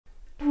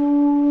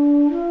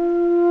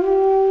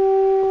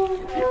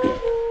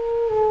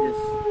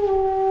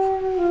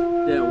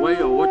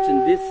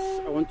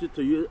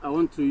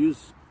want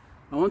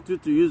you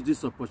to use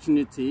this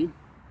opportunity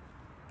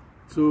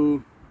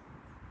to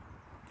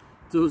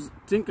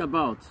think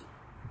about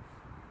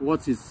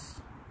what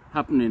is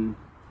happening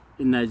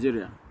in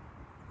Nigeria.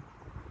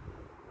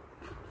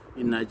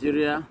 In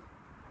Nigeria,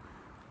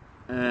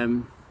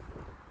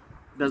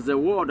 there's a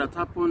war that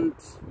happened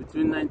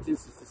between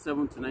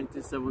 1967 to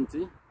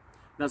 1970.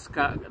 That's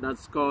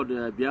called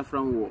the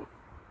Biafran War.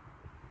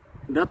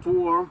 That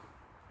war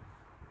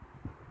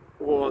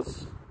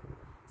was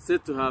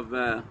said to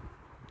have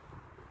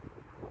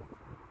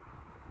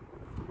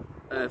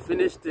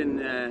finished in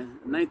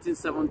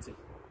 1970.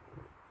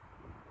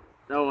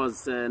 That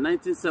was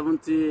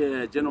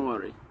 1970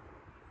 January.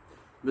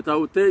 But I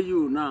will tell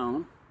you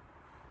now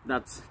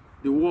that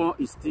the war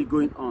is still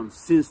going on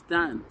since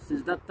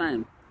that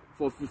time,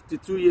 for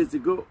 52 years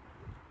ago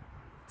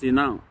till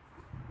now.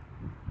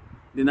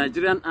 The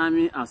Nigerian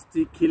army are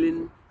still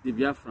killing the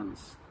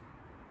Biafrans,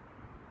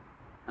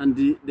 and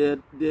there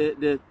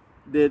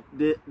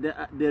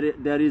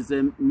is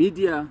a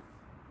media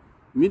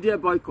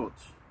boycott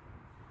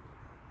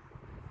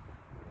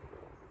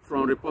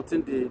from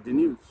reporting the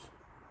news.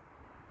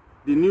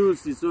 The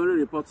news is only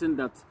reporting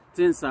that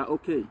things are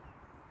okay.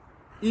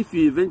 If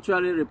you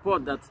eventually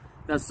report that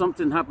there's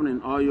something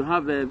happening, or you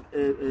have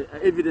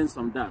evidence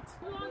on that,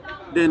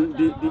 then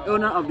the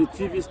owner of the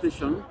TV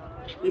station,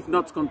 if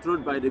not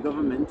controlled by the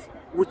government,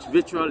 which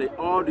virtually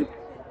all the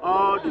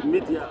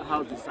media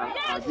houses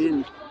are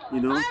being,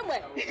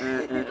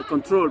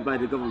 controlled by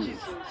the government.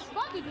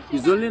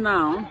 It's only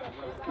now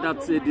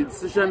that the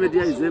social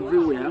media is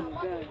everywhere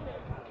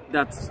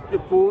that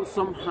people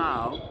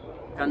somehow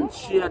can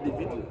share the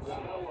videos.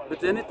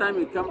 But anytime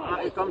it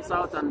comes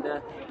out and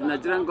the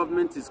Nigerian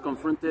government is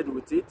confronted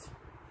with it,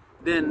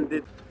 then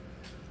the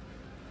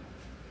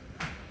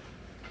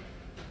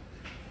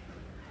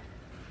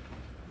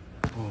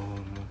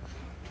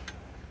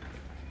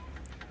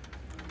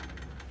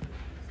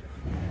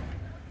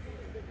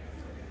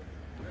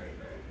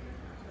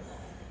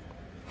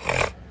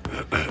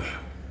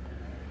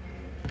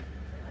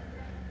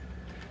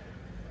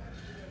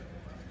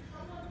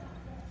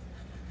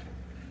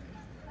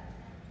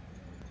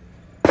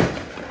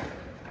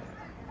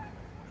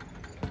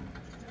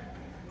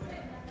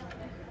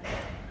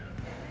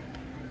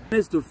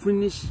to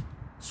finish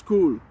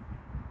school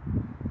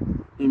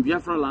in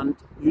Biafra land,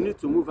 you need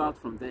to move out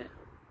from there.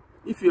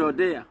 If you are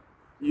there,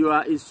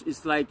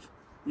 it's like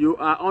you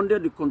are under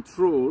the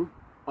control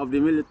of the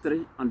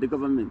military and the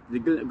government. The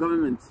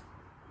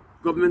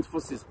government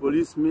forces,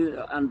 police,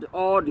 and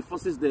all the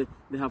forces they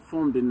have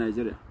formed in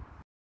Nigeria.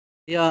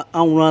 Yeah,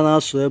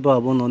 so ebe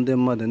abụọ ndị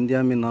mmadụ ndị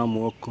amị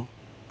na-amụ ọkụ.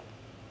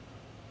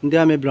 Ndị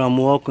amị bịara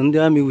amụ ọkụ, ndị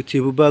amị wuchi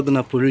ebube agụ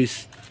na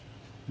police.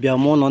 Bịa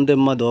mụọ nọ ndị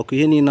mmadụ ọkụ.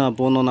 Ihe niile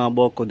abụọ nọ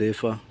na-agba ọkụ dị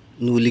efe a.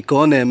 N'uli ka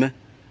ọ na-eme.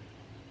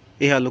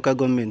 Ihe local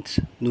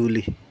gọọmenti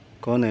n'uli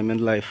ka ọ na-eme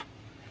life.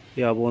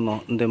 Ihe abụọ nọ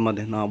ndị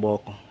mmadụ na-agba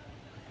ọkụ.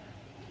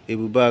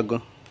 Ebube agụ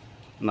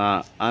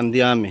na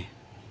ndị amị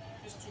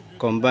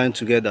combined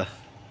together.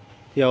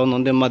 Ihe abụọ nọ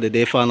ndị mmadụ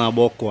dị efe a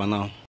na-agba ọkụ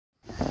now.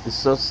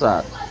 It's so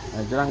sad.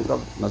 Nigerian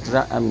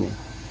army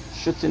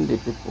shooting the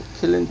people,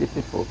 killing the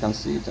people. Can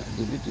see it, the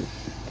video.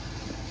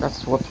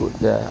 That's what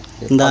happens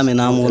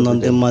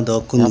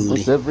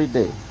every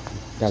day.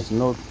 There's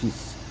no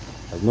peace.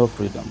 There's no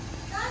freedom.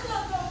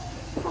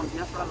 From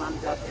Biafra land,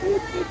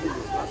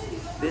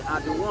 they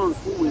are the ones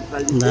who will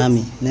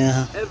validate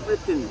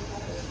everything.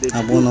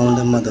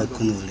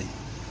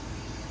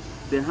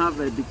 They have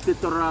a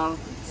dictatorial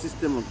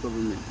system of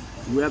government,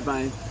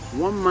 whereby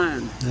one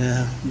man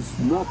is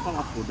more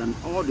powerful than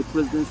all the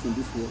presidents in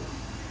this world.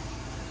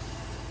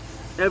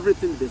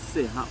 Everything they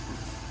say happens.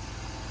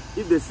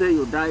 If they say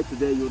you die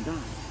today, you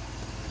die.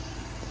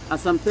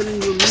 As I'm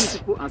telling you, many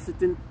people are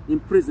sitting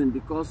in prison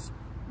because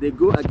they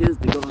go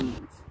against the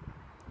government.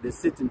 They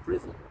sit in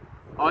prison.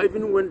 Or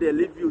even when they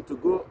leave you to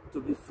go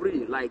to be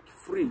free, like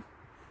free,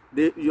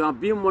 you are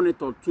being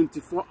monitored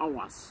 24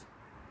 hours.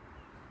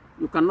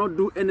 You cannot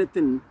do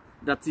anything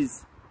that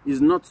is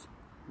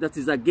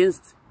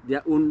against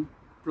their own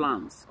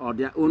plans or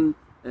their own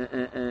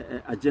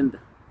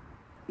agenda.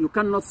 You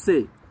cannot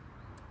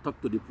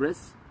talk to the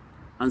press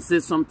and say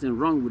something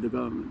wrong with the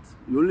government.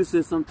 You only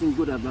say something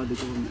good about the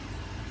government.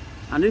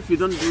 And if you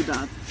don't do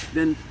that,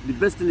 then the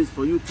best thing is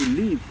for you to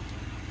leave,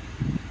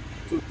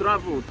 to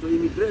travel, to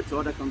immigrate to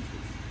other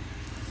countries.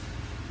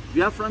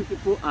 Biafran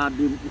people are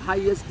the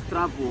highest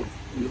traveled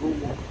in the whole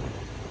world.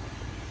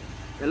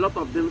 A lot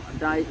of them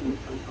die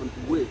on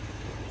the way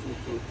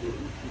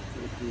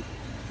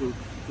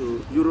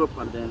to Europe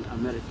and then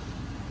America.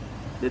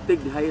 They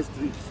take the highest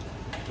risk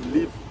to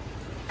live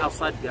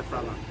outside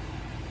Biafra land.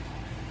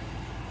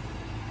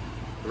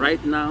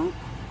 Right now,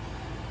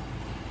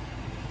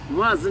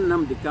 Muazzin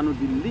Nnamdi Kanu,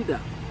 the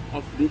leader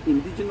of the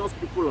indigenous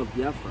people of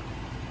Biafra,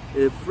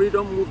 a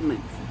freedom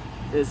movement,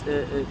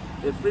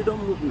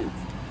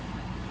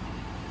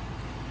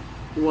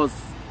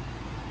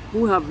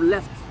 who have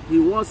left. He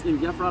was in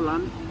Biafra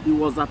land. He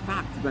was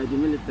attacked by the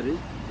military.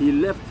 He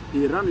left.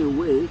 He ran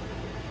away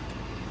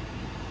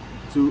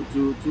to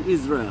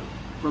Israel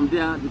From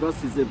there,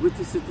 because he's a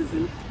British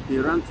citizen, he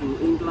ran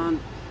to England.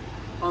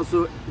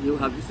 Also, he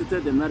have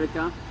visited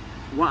America.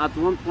 At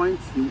one point,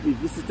 he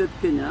visited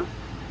Kenya.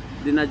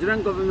 The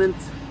Nigerian government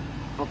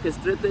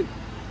orchestrated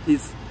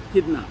his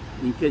kidnap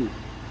in Kenya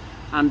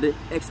and they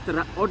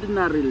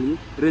extraordinarily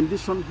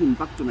renditioned him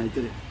back to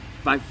Nigeria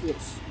by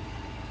force.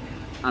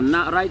 And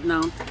now, right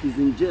now, he's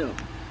in jail.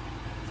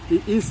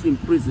 He is in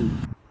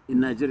prison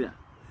in Nigeria.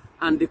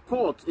 And the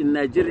court in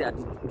Nigeria,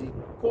 the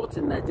court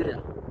in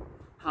Nigeria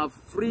have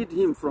freed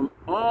him from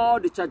all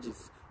the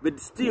charges. But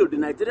still, the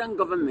Nigerian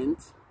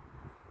government,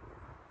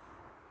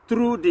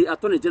 through the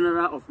Attorney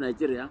General of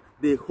Nigeria,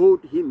 they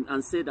hold him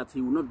and say that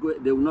he will not go,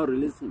 they will not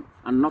release him,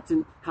 and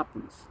nothing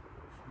happens.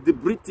 The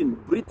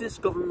British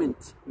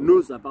government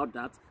knows about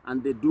that,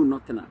 and they do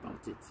nothing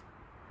about it.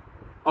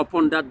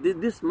 Upon that,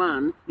 this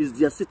man is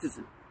their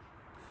citizen.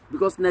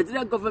 Because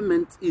Nigeria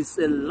government is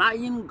a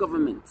lying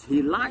government.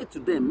 He lied to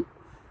them,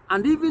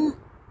 and even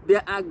they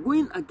are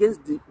going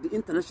against the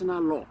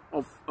international law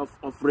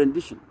of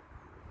rendition.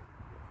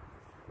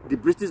 The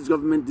British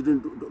government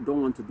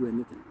don't want to do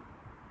anything.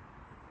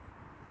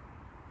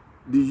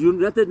 The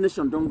United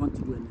Nations don't want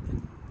to do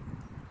anything.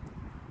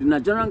 The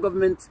Nigerian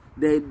government,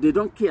 they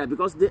don't care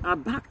because they are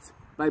backed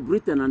by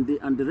Britain and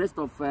the rest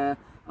of the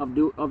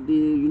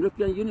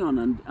European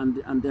Union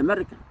and the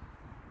America,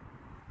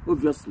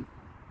 obviously,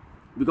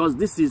 because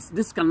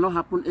this cannot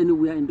happen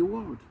anywhere in the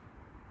world.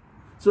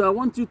 So I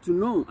want you to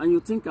know and you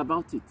think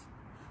about it.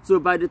 So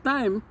by the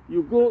time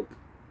you go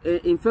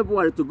in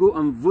February to go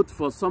and vote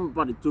for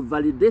somebody to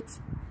validate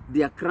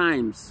their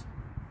crimes,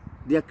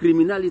 their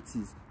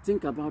criminalities,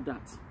 think about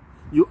that.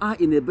 You are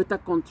in a better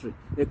country,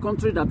 a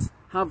country that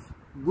have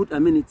good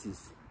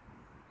amenities,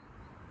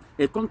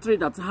 a country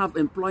that have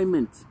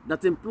employment,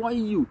 that employ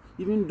you,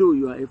 even though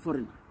you are a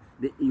foreigner.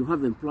 You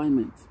have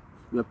employment,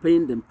 you are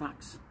paying them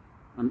tax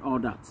and all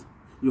that.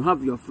 You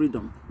have your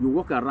freedom. You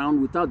walk around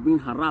without being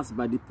harassed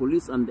by the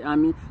police and the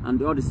army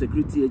and all the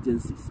security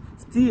agencies.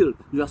 Still,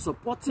 you are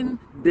supporting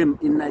them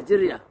in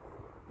Nigeria,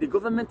 the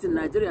government in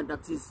Nigeria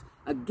that is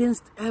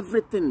against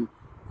everything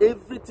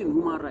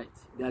human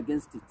rights. They are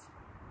against it.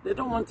 They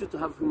don't want you to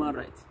have human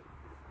rights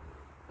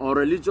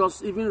or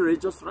even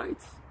religious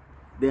rights.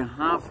 They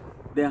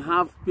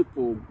have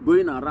people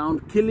going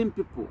around killing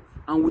people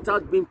and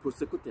without being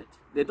prosecuted.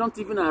 They don't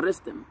even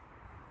arrest them.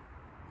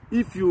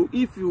 If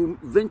you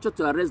venture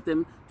to arrest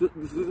them,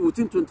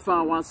 within 24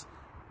 hours,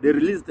 they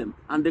release them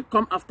and they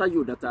come after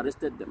you that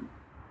arrested them.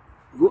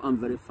 Go and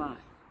verify.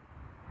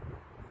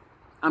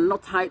 I'm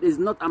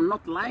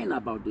not lying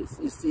about this.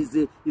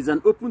 It's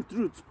an open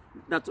truth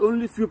that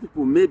only few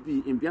people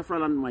maybe in Biafra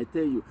land might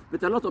tell you,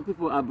 but a lot of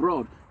people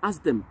abroad,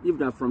 ask them if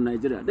they're from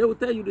Nigeria. They will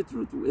tell you the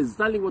truth,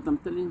 exactly what I'm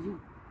telling you.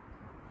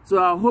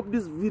 So I hope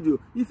this video,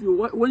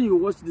 when you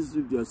watch this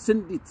video,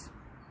 send it.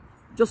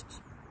 Just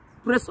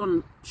press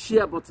on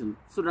share button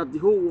so that the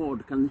whole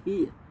world can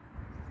hear.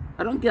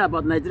 I don't care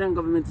about Nigerian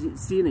government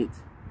seeing it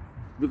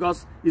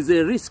because it's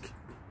a risk,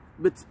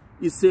 but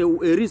it's a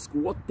risk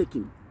worth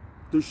taking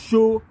to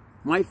show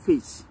my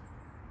face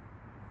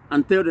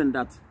and tell them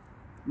that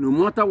no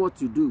matter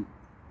what you do,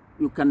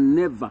 you can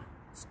never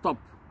stop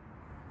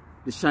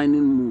the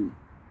shining moon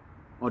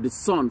or the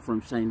sun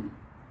from shining.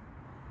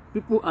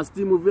 People are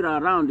still moving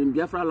around in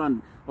Biafra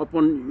land.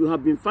 You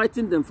have been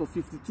fighting them for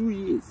 52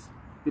 years.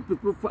 The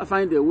people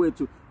find a way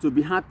to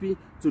be happy,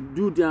 to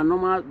do their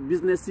normal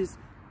businesses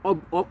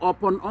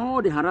upon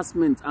all the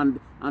harassment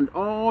and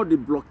all the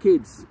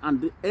blockades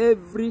and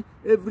every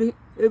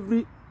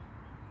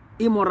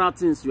immoral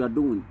things you are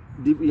doing.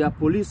 Your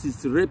police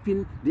is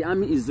raping, the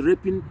army is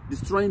raping,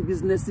 destroying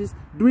businesses,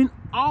 doing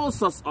all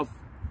sorts of.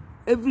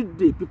 Every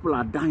day people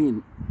are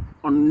dying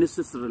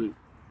unnecessarily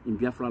in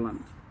Biafra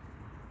land.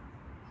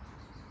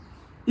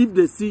 If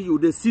they see you,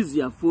 they seize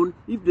your phone.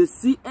 If they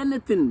see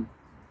anything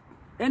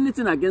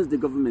against the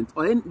government,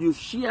 or you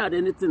shared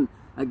anything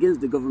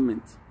against the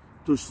government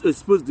to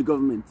expose the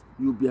government,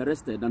 you'll be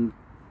arrested and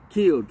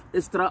killed,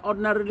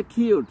 extraordinarily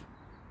killed,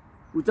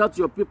 without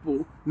your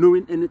people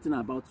knowing anything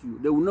about you.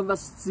 They will never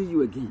see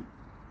you again.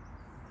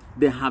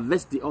 They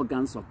harvest the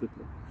organs of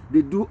people.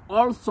 They do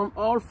all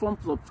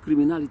forms of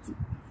criminality.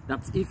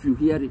 That's if you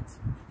hear it.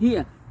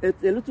 Here, a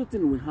little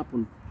thing will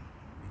happen.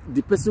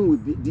 The person will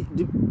be...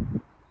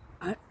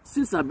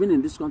 since I've been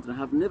in this country, I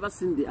have never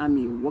seen the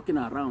army walking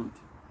around.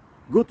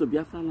 Go to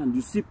Biafra land,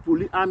 you see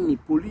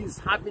police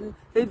having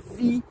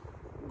heavy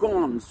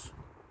guns,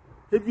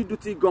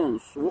 heavy-duty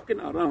guns, walking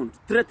around,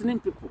 threatening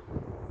people.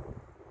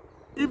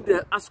 If they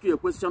ask you a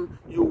question,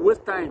 you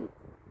waste time.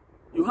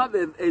 You have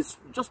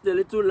just a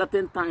little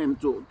latent time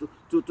to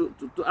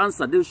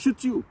answer. They'll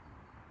shoot you.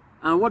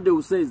 And what they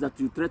will say is that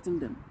you threaten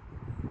them.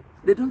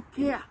 They don't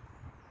care.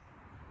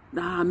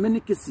 There are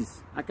many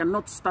cases. I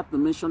cannot start to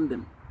mention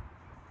them.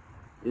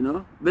 You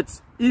know,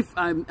 but if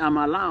I'm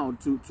allowed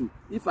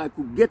if I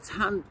could get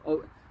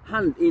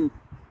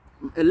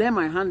lay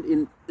my hand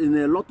in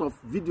a lot of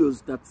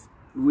videos that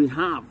we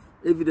have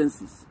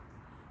evidences,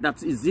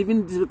 that is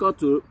even difficult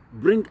to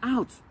bring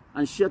out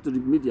and share to the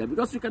media,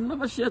 because you can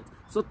never share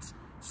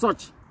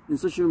such in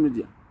social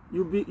media.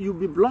 you'll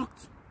be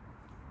blocked.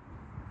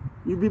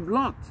 You'll be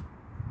blocked.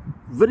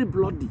 Very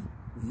bloody.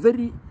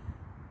 Very,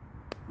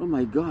 oh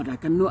my God, I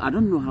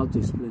don't know how to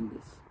explain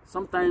this.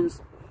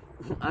 Sometimes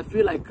I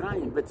feel like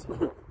crying, but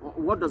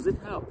what does it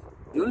help?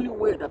 The only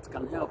way that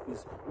can help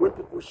is when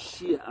people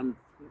share and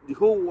the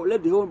whole world,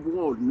 let the whole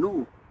world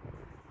know.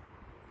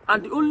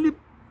 And the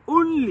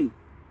only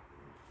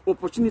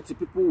opportunity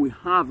people will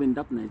have in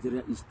that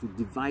Nigeria is to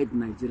divide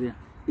Nigeria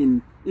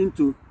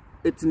into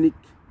ethnic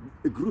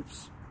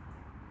groups.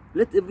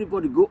 Let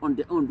everybody go on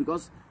their own,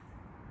 because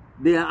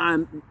they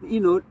are,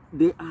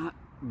 they are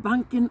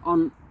banking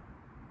on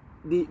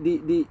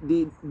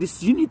the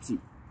disunity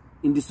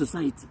in the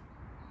society,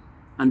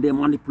 and they're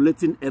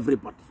manipulating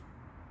everybody,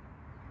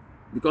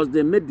 because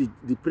they made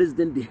the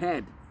president the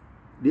head,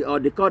 or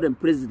they call them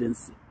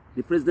presidency,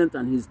 the president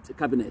and his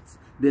cabinet.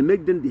 They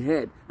make them the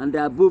head, and they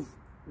are above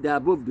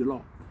the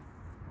law.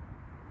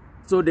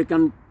 So they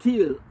can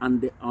kill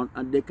and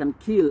they can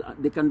kill,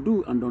 they can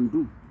do and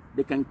undo,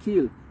 they can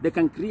kill, they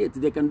can create,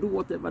 they can do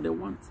whatever they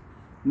want.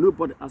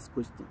 Nobody asks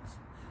questions.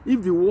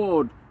 If the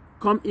world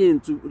come in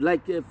to,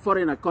 like a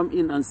foreigner come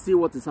in and see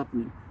what is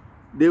happening,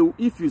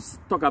 if you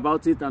talk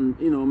about it and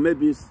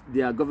maybe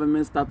their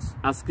government starts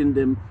asking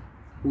them,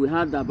 we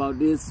heard about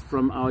this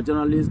from our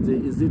journalists,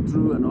 is it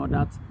true and all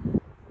that,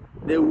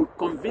 they will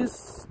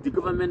convince the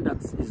government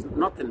that is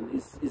nothing,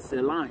 it's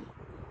a lie.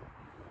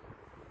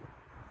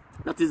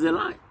 That is a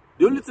lie.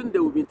 The only thing they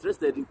will be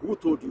interested in, who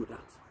told you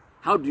that?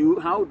 How do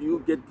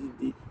you get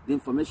the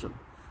information?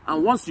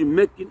 And once you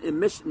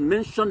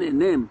mention a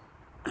name,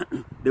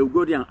 they will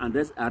go there and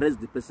arrest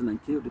the person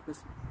and kill the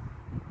person.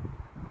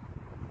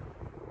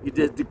 It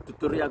is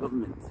dictatorial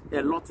government.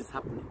 A lot is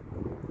happening.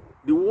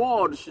 The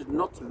world should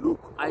not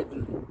look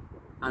idly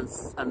and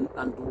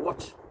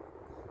watch.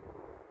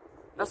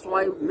 That's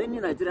why many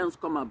Nigerians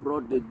come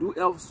abroad. They do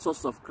all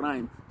sorts of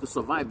crime to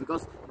survive,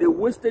 because they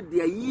wasted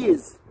their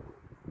years,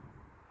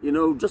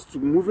 just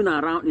moving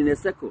around in a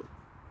circle.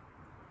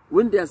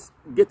 When they're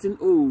getting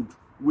old,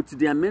 with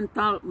their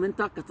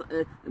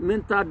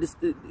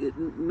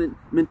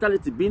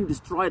mentality being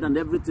destroyed and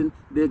everything,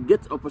 they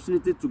get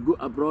opportunity to go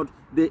abroad.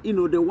 They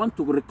want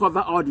to recover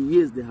all the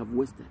years they have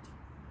wasted.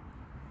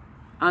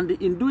 And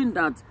in doing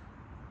that,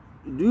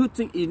 do you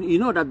think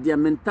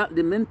that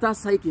the mental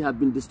psyche have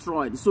been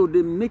destroyed? So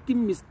they're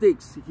making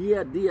mistakes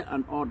here, there,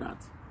 and all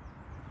that.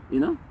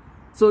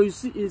 So you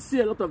see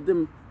a lot of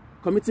them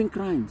committing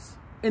crimes,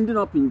 ending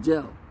up in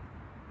jail.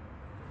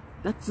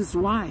 That is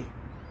why,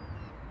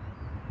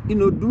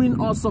 doing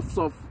all sorts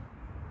of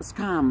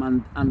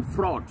scam and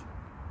fraud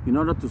in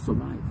order to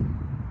survive.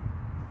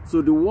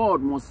 So the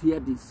world must hear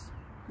this.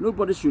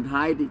 Nobody should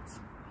hide it.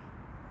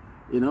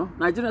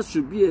 Nigeria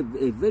should be a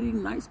very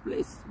nice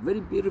place, very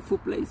beautiful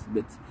place,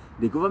 but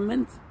the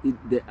government,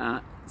 they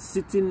are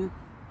sitting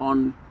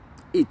on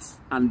it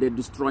and they're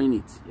destroying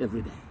it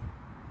every day.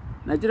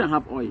 Nigeria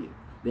have oil.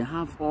 They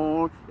have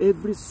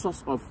every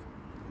source of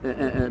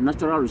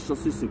natural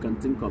resources you can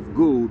think of: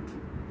 gold,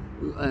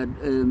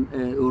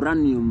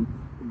 uranium,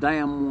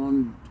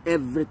 diamond,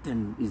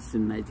 everything is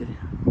in Nigeria.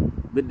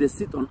 But they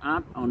sit on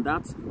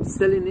that,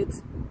 selling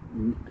it,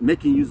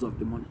 making use of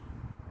the money.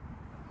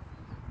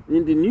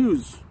 In the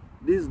news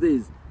these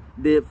days,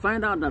 they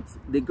find out that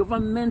the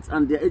government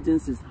and their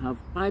agencies have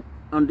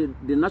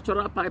the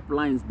natural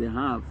pipelines they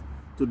have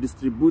to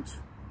distribute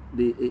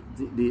the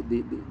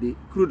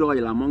crude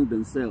oil among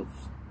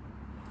themselves.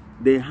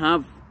 They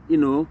have,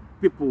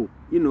 people,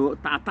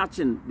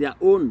 attaching their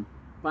own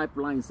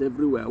pipelines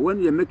everywhere.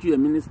 When you make you a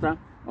minister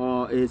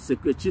or a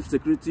chief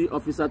security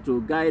officer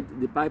to guide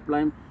the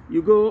pipeline,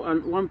 you go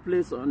on one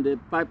place on the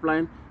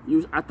pipeline,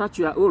 you attach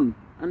your own,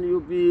 and you'll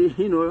be,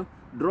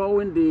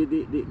 drawing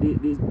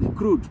the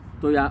crude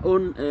to your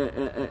own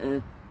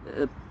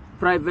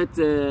private,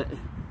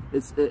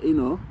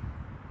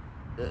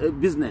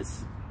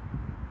 business.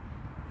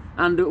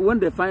 And when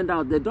they find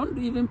out, they don't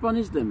even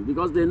punish them,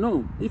 because they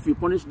know if you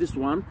punish this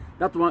one,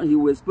 that one, he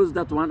will expose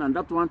that one, and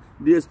that one,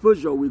 the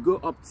exposure will go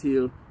up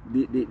till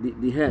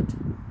the head.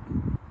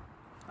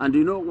 And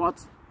you know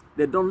what?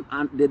 They don't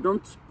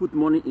put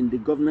money in the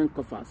government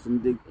coffers,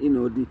 in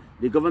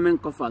the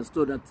government coffers,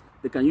 so that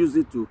they can use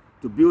it to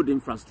build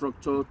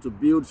infrastructure, to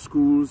build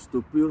schools,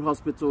 to build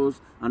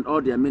hospitals and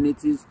all the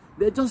amenities.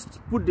 They just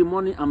put the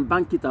money and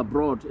bank it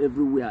abroad,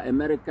 everywhere,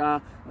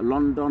 America,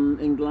 London,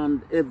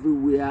 England,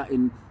 everywhere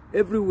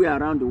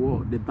around the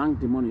world. They bank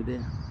the money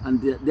there.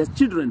 And their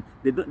children,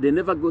 they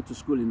never go to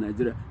school in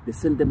Nigeria. They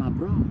send them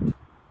abroad.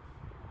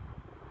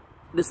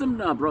 They send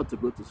them abroad to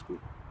go to school.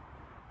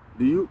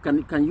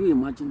 Can you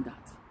imagine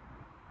that?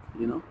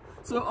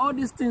 So all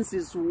these things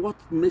is what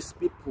makes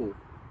people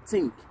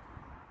think.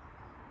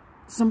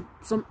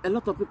 A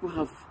lot of people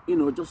have,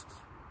 just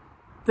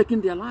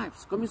taken their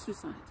lives, commit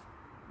suicide.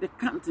 They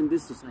can't in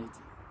this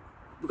society.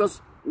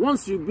 Because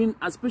once you've been,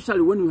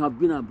 especially when you have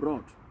been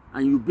abroad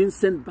and you've been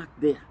sent back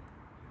there,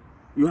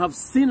 you have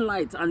seen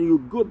light and you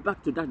go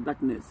back to that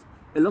darkness,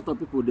 a lot of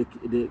people,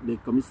 they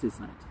commit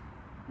suicide.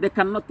 They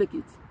cannot take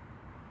it.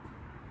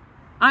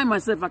 I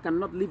myself, I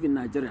cannot live in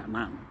Nigeria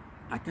now.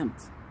 I can't.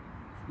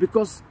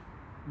 Because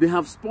they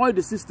have spoiled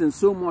the system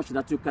so much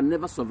that you can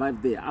never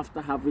survive there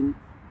after having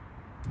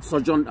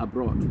sojourned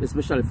abroad,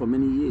 especially for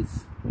many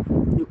years.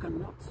 You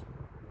cannot.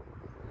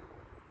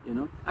 You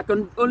know, I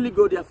can only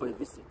go there for a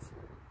visit.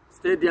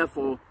 Stay there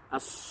for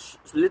as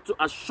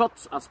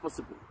short as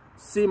possible.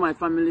 See my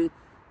family,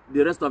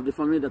 the rest of the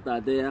family that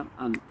are there,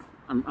 and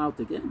I'm out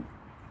again.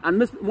 And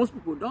most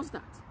people does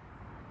that.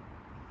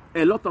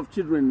 A lot of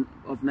children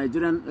of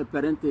Nigerian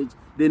parentage,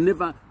 they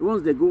never,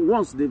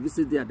 once they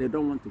visit there, they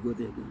don't want to go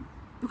there again.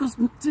 Because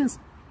things,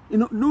 you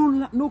know,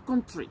 no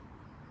country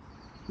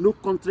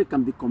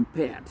can be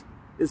compared.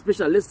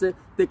 Especially, let's say,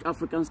 take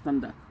African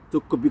standard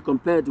to be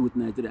compared with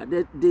Nigeria.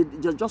 They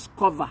just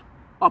cover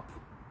up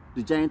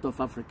the giant of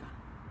Africa.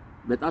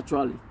 But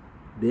actually,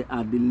 they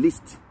are the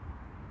least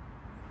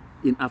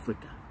in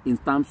Africa in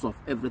terms of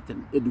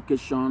everything.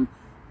 Education,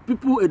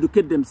 people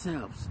educate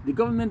themselves. The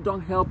government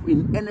don't help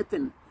in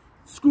anything.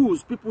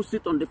 Schools, people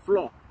sit on the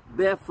floor,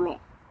 bare floor,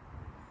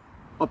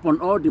 upon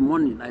all the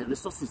money and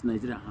resources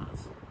Nigeria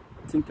has.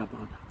 Think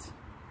about that.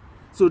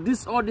 So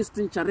all this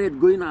thing charade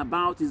going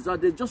about is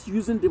that they're just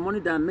using the money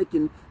they're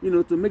making, you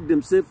know, to make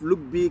themselves look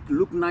big,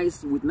 look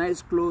nice, with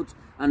nice clothes,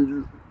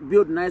 and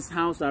build nice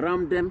house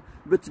around them.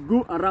 But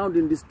go around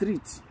in the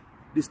street.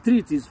 The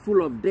street is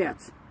full of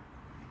dirt.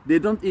 They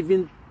don't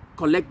even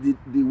collect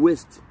the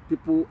waste.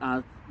 People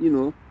are, you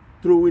know,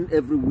 throwing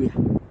everywhere.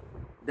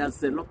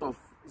 There's a lot of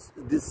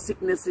these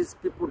sicknesses.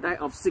 People die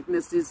of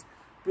sicknesses.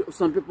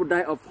 Some people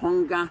die of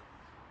hunger.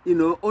 You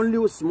know,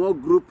 only a small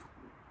group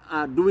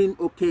are doing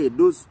okay.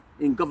 Those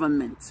in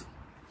government,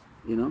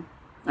 you know.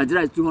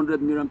 Nigeria is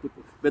 200 million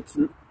people, but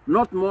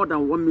not more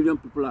than 1 million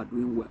people are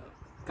doing well.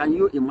 Can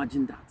you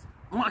imagine that?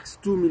 Max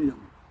 2 million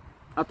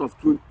out of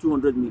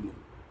 200 million.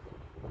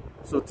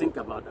 So think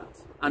about that.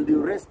 And the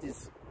rest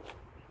is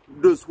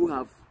those who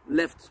have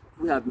left,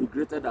 who have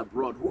migrated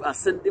abroad, who are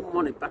sending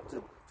money back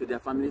to their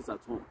families at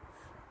home.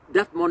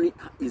 That money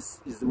is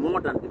more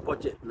than the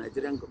budget,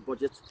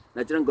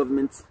 Nigerian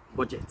government's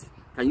budget.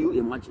 Can you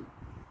imagine?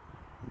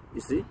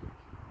 You see?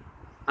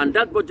 And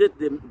that budget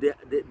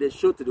they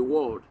show to the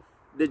world.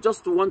 They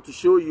just want to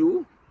show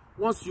you,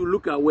 once you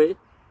look away,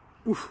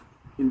 poof,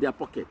 in their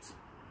pockets.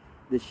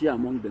 They share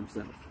among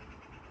themselves.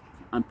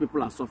 And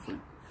people are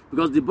suffering.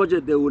 Because the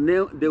budget, they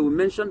will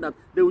mention that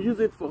they will use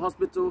it for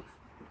hospital,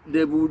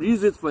 they will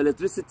use it for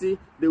electricity,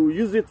 they will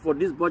use it for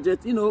this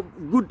budget, you know,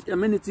 good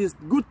amenities,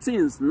 good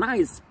things,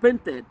 nice,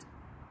 painted.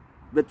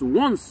 But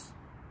once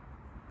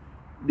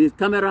the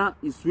camera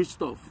is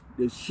switched off,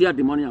 they share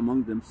the money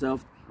among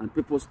themselves and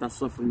people start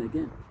suffering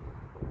again.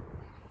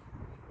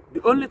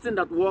 The only thing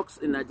that works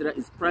in Nigeria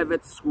is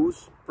private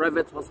schools,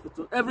 private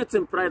hospitals,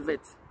 everything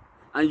private.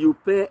 And you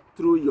pay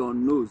through your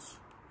nose.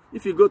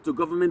 If you go to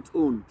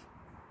government-owned,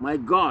 my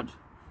God,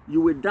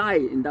 you will die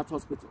in that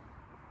hospital.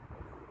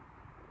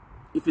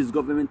 If it's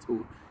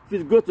government-owned. If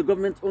you go to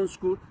government-owned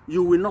school,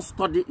 you will not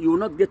study, you will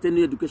not get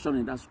any education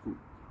in that school.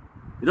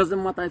 It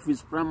doesn't matter if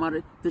it's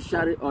primary,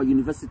 tertiary, or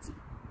university.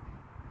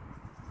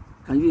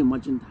 Can you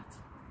imagine that?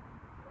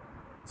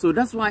 So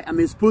that's why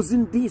I'm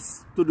exposing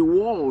this to the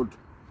world.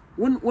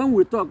 When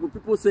we talk,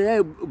 people say,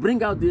 hey,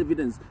 bring out the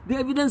evidence. The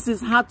evidence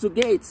is hard to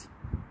get.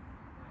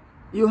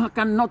 You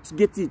cannot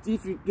get it.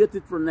 If you get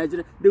it from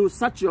Nigeria, they will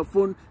search your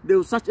phone, they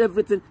will search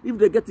everything. If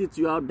they get it,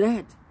 you are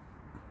dead.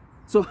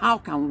 So how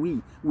can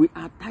we? We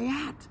are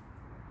tired.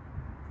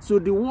 So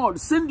the world,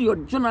 send your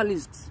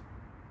journalists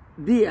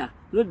there.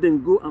 Let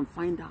them go and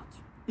find out.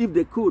 If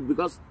they could,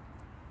 because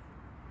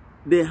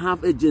they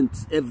have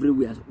agents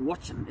everywhere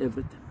watching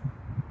everything.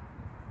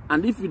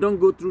 And if you don't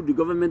go through the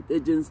government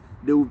agents,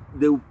 they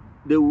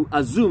will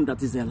assume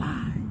that it's a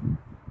lie.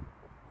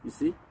 You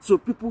see? So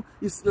people,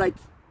 it's like,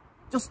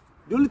 just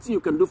the only thing you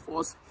can do for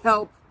us,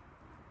 help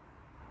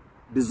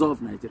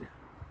dissolve Nigeria.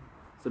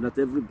 So that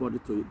everybody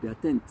to their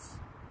tents.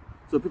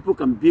 So people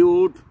can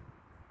build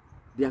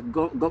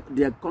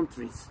their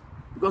countries.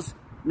 Because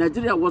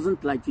Nigeria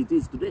wasn't like it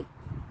is today.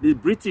 The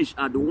British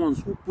are the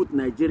ones who put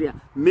Nigeria,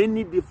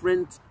 many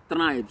different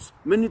tribes,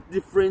 many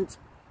different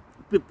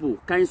people,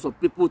 kinds of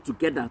people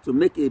together to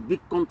make a big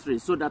country,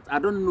 so that, I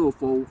don't know,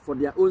 for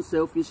their own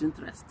selfish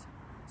interest.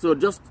 So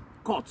just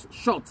cut,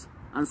 short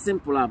and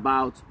simple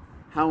about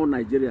how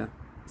Nigeria,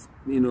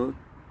 you know,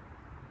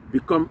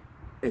 become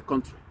a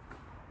country.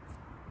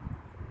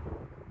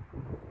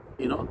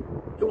 You know,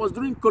 it was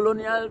during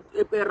colonial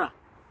era.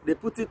 They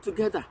put it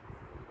together.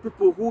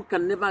 People who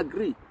can never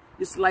agree.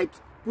 It's like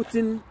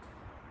putting,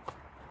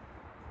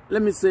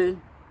 let me say,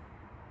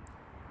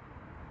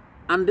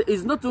 and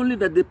it's not only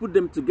that they put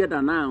them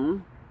together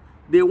now,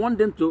 they want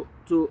them to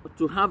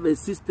have a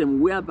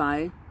system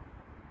whereby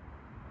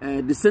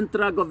the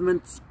central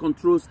government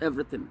controls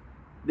everything.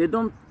 They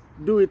don't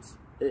do it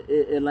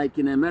like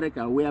in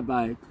America,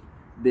 whereby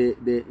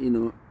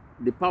the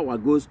power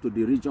goes to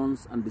the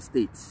regions and the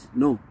states.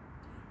 No.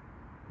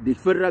 The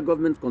federal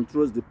government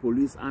controls the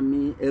police,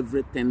 army,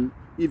 everything,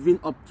 even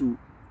up to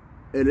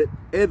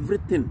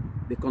everything.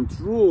 They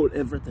control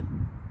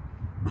everything.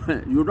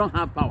 You don't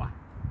have power.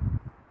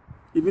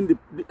 Even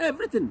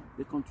everything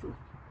they control.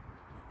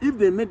 If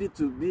they made it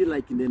to be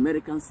like in the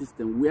American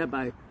system,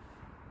 whereby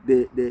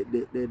they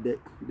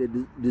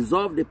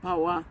dissolve the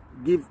power,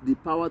 give the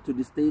power to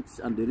the states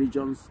and the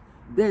regions,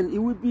 then it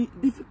will be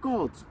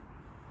difficult.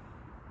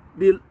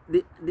 The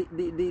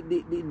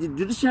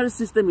judiciary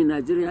system in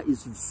Nigeria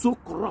is so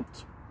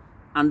corrupt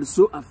and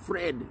so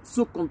afraid,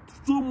 so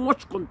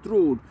much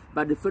controlled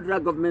by the federal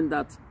government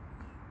that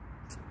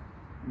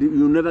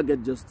you never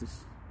get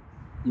justice.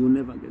 You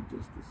never get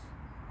justice.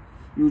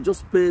 You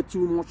just pay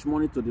too much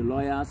money to the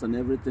lawyers and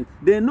everything.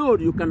 They know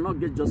you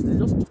cannot get justice.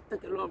 Just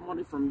take a lot of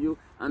money from you,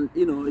 and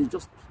you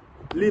just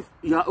leave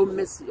your own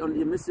mercy on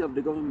the mercy of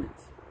the government.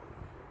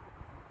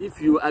 If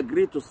you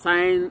agree to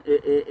sign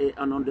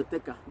an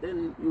undertaker,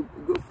 then you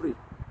go free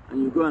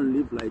and you go and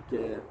live like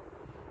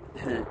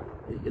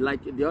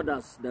like the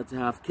others that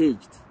have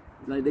caged.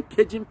 Like they're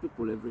caging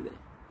people every day.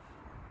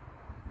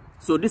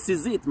 So this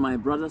is it, my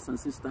brothers and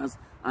sisters,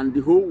 and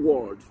the whole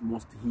world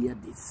must hear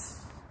this.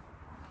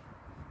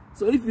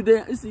 So if you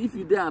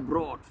there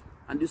abroad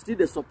and you still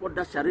they support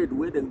that charade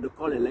where they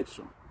call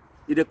election,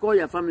 if they call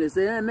your family and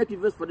say, hey, make you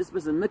vote for this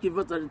person, make you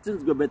vote so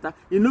things go better,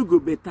 you know go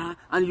better,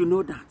 and you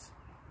know that.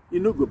 You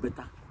know go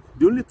better.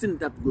 The only thing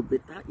that go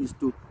better is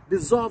to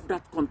dissolve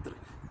that country.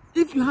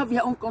 If you have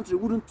your own country,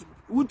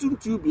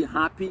 wouldn't you be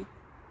happy?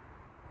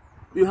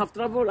 You have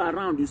traveled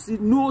around, you see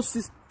no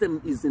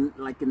system is in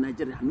like in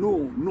Nigeria.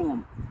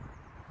 No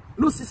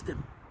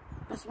system.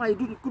 That's why it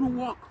couldn't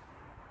work.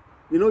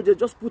 They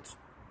just put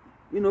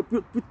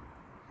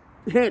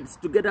heads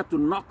together to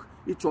knock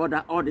each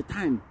other all the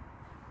time,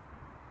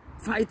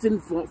 fighting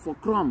for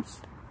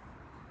crumbs,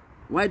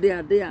 while they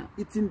are there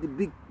eating the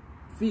big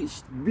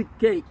fish, big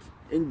cake,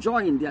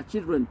 enjoying their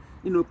children,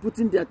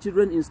 putting their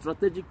children in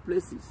strategic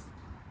places.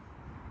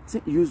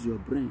 Use your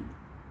brain,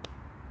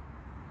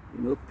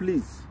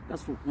 please.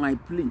 That's my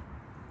plea.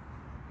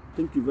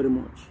 Thank you very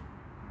much.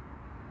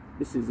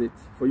 This is it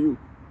for you.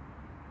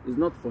 It's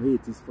not for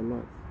hate, it's for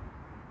love.